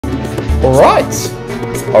Alright,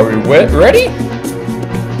 are we ready?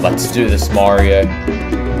 Let's do this, Mario.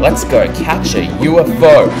 Let's go catch a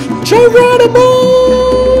UFO. Geronimo!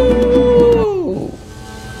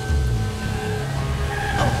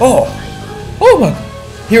 Oh my,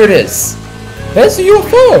 here it is. There's a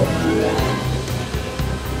UFO.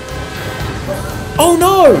 Oh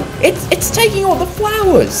no, it's taking all the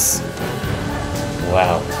flowers.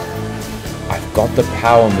 Wow, I've got the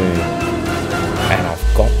power moon, and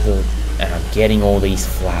I'm getting all these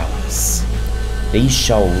flowers. These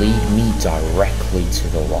shall lead me directly to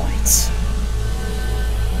the light.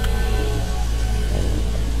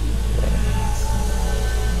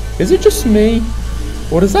 Is it just me?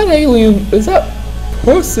 Or does that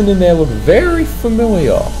person in there look very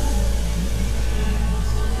familiar?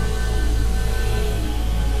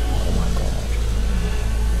 Oh my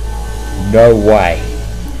god. No way.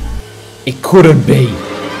 It couldn't be.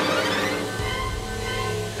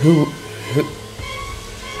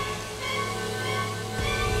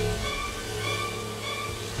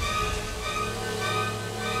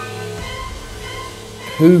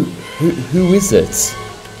 Who is it?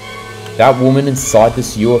 That woman inside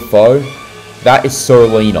this UFO? That is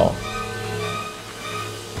Serleena.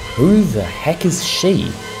 Who the heck is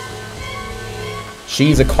she?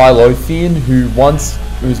 She's a Kylothian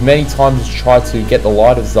who's many times tried to get the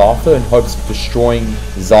Light of Zartha in hopes of destroying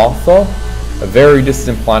Zartha, a very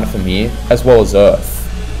distant planet from here, as well as Earth.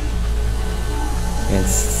 And it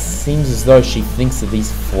seems as though she thinks that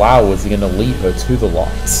these flowers are going to lead her to the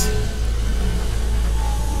light.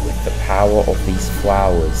 With the power of these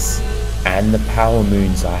flowers and the power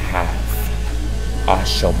moons I have, I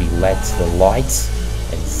shall be led to the light,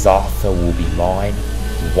 and Zartha will be mine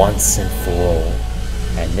once and for all,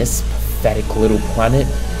 and this pathetic little planet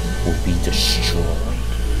will be destroyed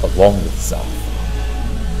along with Zartha.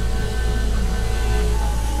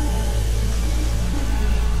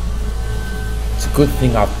 It's a good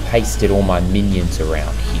thing I've pasted all my minions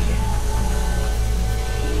around here.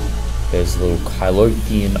 There's little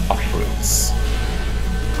Kylothian Uproots.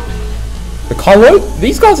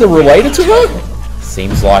 These guys are related to her?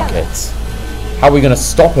 Seems like it. How are we gonna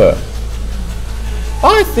stop her?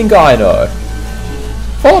 I think I know.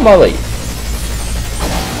 Follow my lead.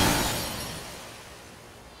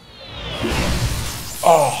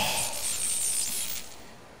 Oh.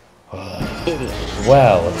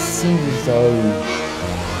 Well, it seems as though...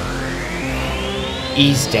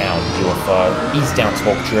 Ease down, UFO. Ease down,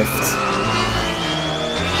 Torkdrift.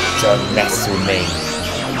 Don't mess with me.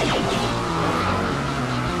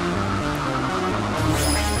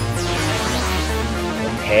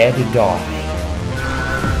 Prepare to die.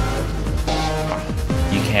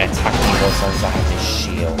 You can't attack me as long as I have this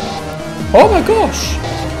shield. Oh my gosh!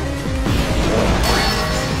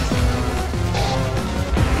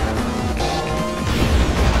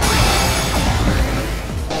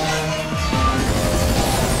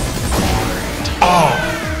 Ah!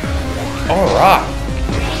 Alright.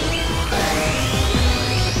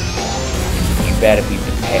 You better be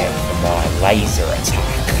prepared for my laser attack.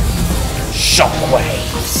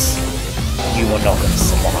 Shockwaves! You are not going to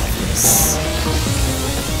survive this.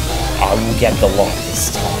 I will get the lot this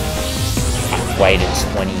time. I've waited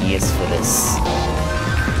 20 years for this.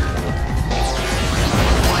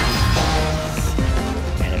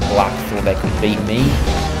 And if Black thought they could beat me,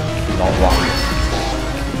 not right.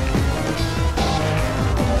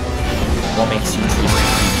 What makes you two?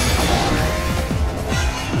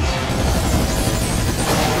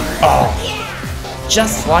 Oh!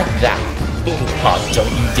 Just like that. Oh, don't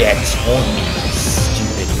you dare taunt me, you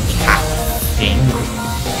stupid cat thing.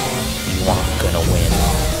 You aren't gonna win.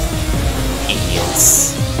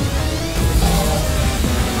 Idiots.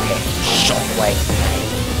 Okay, shockwave.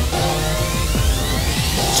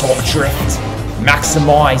 Torkdrift.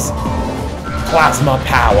 Maximize plasma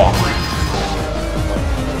power.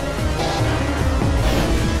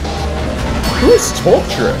 Who is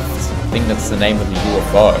Torkdrift? I think that's the name of the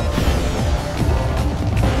UFO.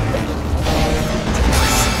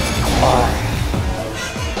 No.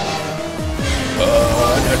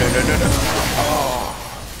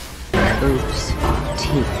 Oops,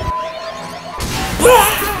 teeth.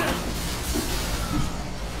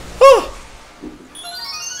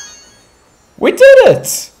 We did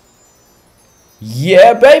it!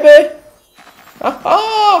 Yeah, baby!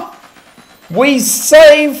 Aha! We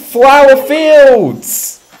saved flower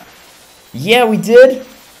fields! Yeah, we did.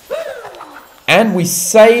 And we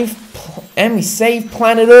saved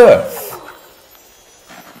planet Earth.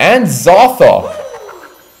 And Zartha.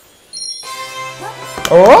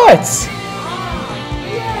 Alright.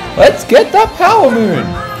 Let's get that power moon.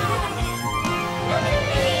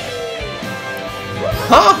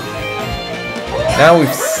 Ha! Now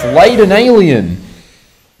we've slayed an alien.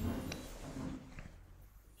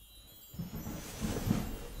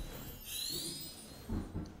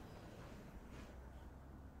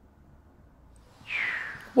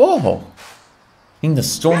 Whoa! I think the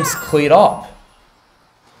storm's cleared up.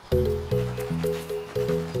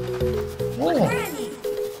 Whoa!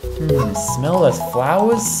 Smell those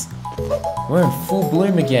flowers? We're in full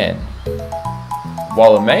bloom again.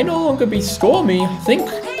 While it may no longer be stormy, I think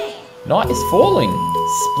night is falling.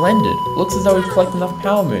 Splendid. Looks as though we've collected enough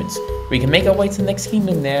power moons. We can make our way to the next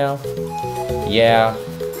kingdom now. Yeah.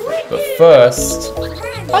 But first,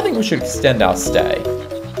 I think we should extend our stay.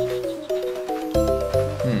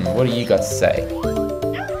 What do you got to say?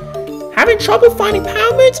 Having trouble finding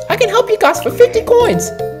power moons? I can help you guys for 50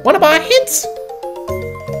 coins. Wanna buy a hint?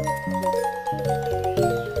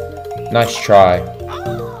 Nice try.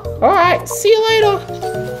 Alright, see you later.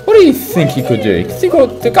 What do you think he could do?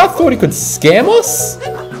 The guy thought he could scam us?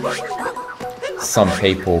 Some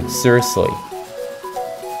people, seriously.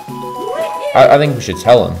 I think we should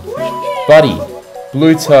tell him. Buddy,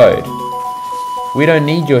 Blue Toad, we don't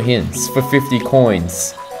need your hints for 50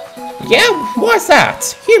 coins. Yeah, why's that?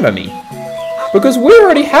 Humour me. Because we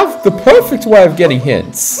already have the perfect way of getting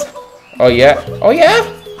hints. Oh yeah? Oh yeah?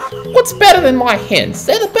 What's better than my hints?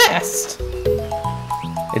 They're the best.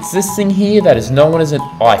 It's this thing here that is known as an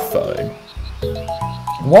iPhone.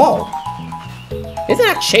 Whoa. Isn't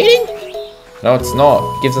that cheating? No, it's not.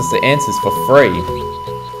 It gives us the answers for free.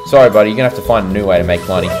 Sorry, buddy. You're going to have to find a new way to make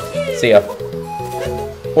money. See ya.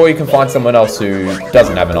 Or you can find someone else who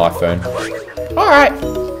doesn't have an iPhone. Alright.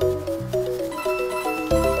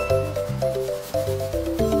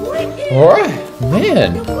 Alright,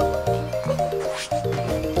 man.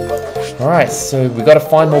 Alright, so we gotta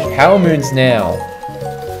find more power moons now.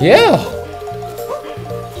 Yeah.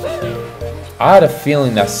 I had a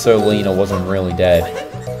feeling that Serleena wasn't really dead.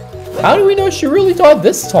 How do we know she really died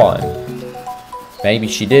this time? Maybe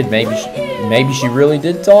she did, maybe she really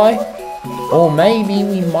did die? Or maybe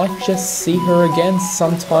we might just see her again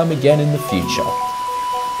sometime again in the future.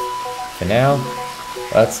 For now,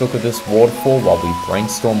 let's look at this waterfall while we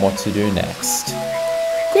brainstorm what to do next.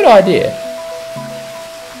 Good idea.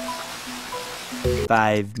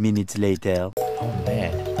 5 minutes later. Oh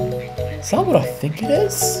man, is that what I think it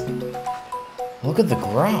is? Look at the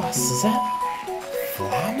grass, is that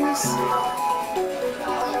flowers?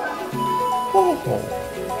 Oh,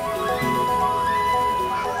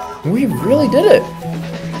 we really did it!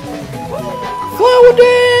 Flower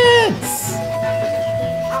dance!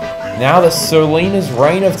 Now that Serleena's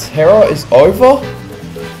reign of terror is over,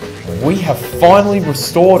 we have finally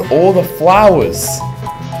restored all the flowers.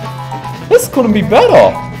 This couldn't be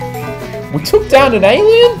better. We took down an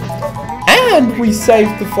alien, and we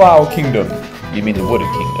saved the Flower Kingdom. You mean the Wooded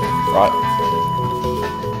Kingdom,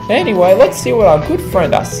 right? Anyway, let's see what our good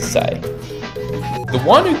friend has to say. The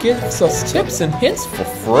one who gives us tips and hints for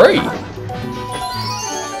free.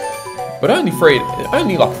 But only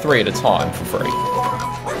like 3 at a time for free.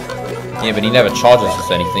 Yeah, but he never charges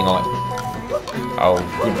us anything like our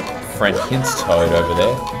good friend Hints Toad over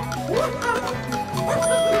there.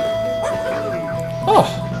 Oh.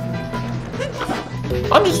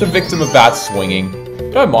 I'm just a victim of bad swinging.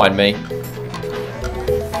 Don't mind me.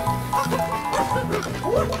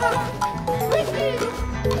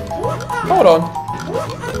 Hold on.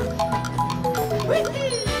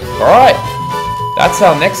 Alright. That's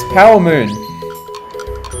our next power moon.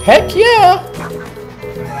 Heck yeah!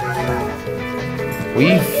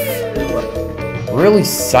 We've really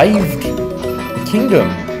saved the kingdom.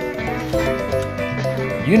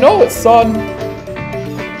 You know it, son.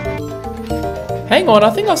 Hang on, I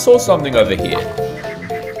think I saw something over here.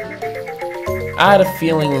 I had a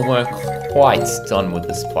feeling we weren't quite done with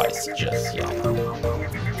this place just yet.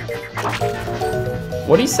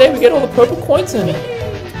 What do you say we get all the purple coins and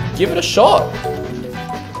give it a shot?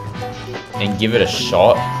 And give it a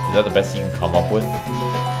shot? Is that the best you can come up with?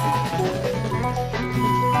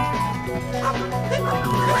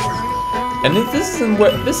 And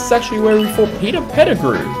this is actually where we fought Peter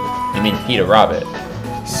Pettigrew. You mean Peter Rabbit.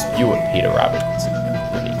 Spewed Peter Rabbit, to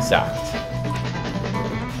be exact.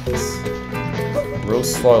 It's real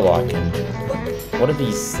slow like, and what are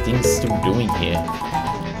these things still doing here?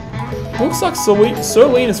 Looks like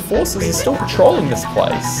Serleena's forces are still patrolling this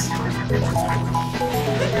place.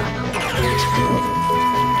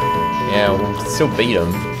 Yeah, we'll still beat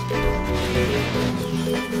them.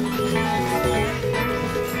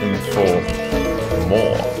 For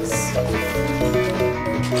more stuff.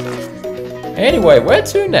 Anyway, where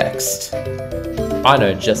to next? I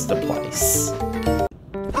know just the place.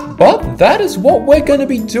 But that is what we're going to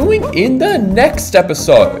be doing in the next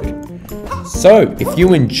episode. So, if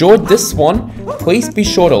you enjoyed this one, please be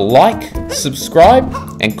sure to like, subscribe,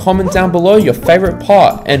 and comment down below your favorite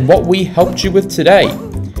part and what we helped you with today.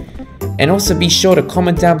 And also be sure to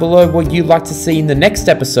comment down below what you'd like to see in the next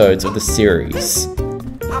episodes of the series.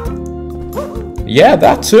 Yeah,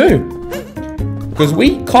 that too. Because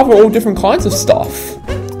we cover all different kinds of stuff.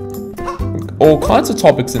 All kinds of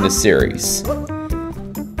topics in this series.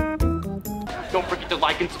 Don't forget to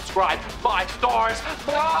like and subscribe. 5 stars.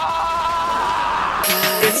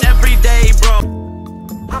 It's every day, bro.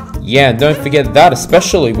 Yeah, and don't forget that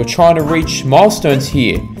especially. We're trying to reach milestones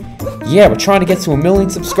here. Yeah, we're trying to get to 1 million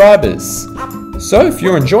subscribers. So if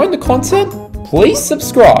you're enjoying the content, please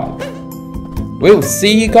subscribe. We'll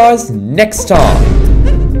see you guys next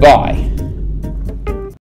time. Bye.